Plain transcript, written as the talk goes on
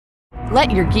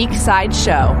Let your geek side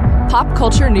show. Pop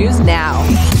culture news now.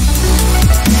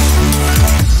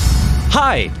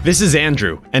 Hi, this is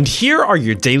Andrew, and here are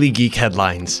your Daily Geek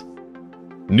headlines.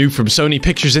 New from Sony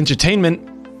Pictures Entertainment,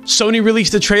 Sony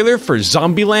released a trailer for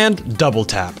Zombieland Double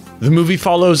Tap. The movie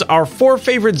follows our 4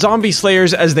 favorite zombie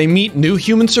slayers as they meet new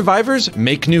human survivors,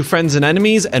 make new friends and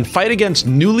enemies, and fight against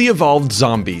newly evolved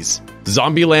zombies.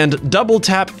 Zombieland Double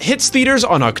Tap hits theaters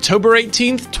on October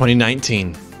 18th,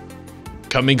 2019.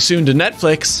 Coming soon to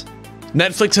Netflix,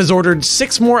 Netflix has ordered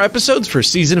 6 more episodes for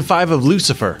Season 5 of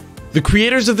Lucifer. The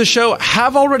creators of the show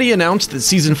have already announced that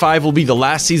Season 5 will be the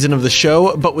last season of the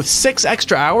show, but with 6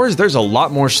 extra hours, there's a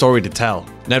lot more story to tell.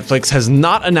 Netflix has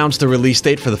not announced the release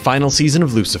date for the final season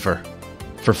of Lucifer.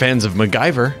 For fans of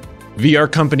MacGyver, VR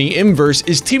company Inverse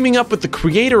is teaming up with the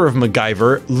creator of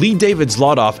MacGyver, Lee David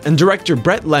Zlotoff, and director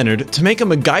Brett Leonard to make a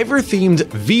MacGyver-themed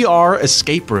VR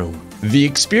escape room. The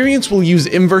experience will use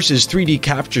Inverse's 3D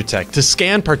capture tech to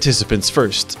scan participants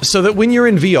first, so that when you're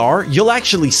in VR, you'll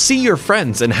actually see your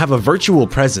friends and have a virtual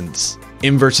presence.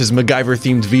 Inverse's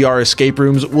MacGyver-themed VR escape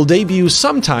rooms will debut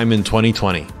sometime in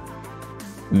 2020.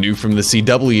 New from the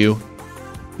CW.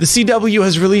 The CW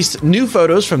has released new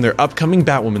photos from their upcoming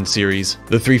Batwoman series.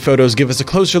 The 3 photos give us a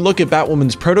closer look at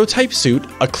Batwoman's prototype suit,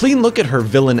 a clean look at her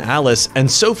villain Alice, and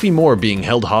Sophie Moore being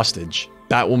held hostage.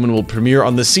 Batwoman will premiere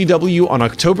on the CW on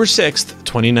October 6th,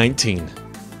 2019.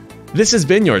 This has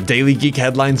been your Daily Geek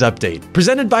Headlines Update,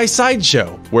 presented by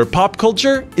Sideshow, where pop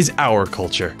culture is our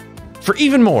culture. For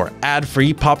even more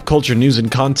ad-free pop culture news and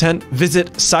content,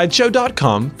 visit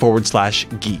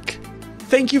sideshow.com/geek.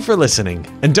 Thank you for listening,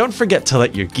 and don't forget to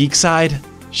let your geek side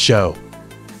show.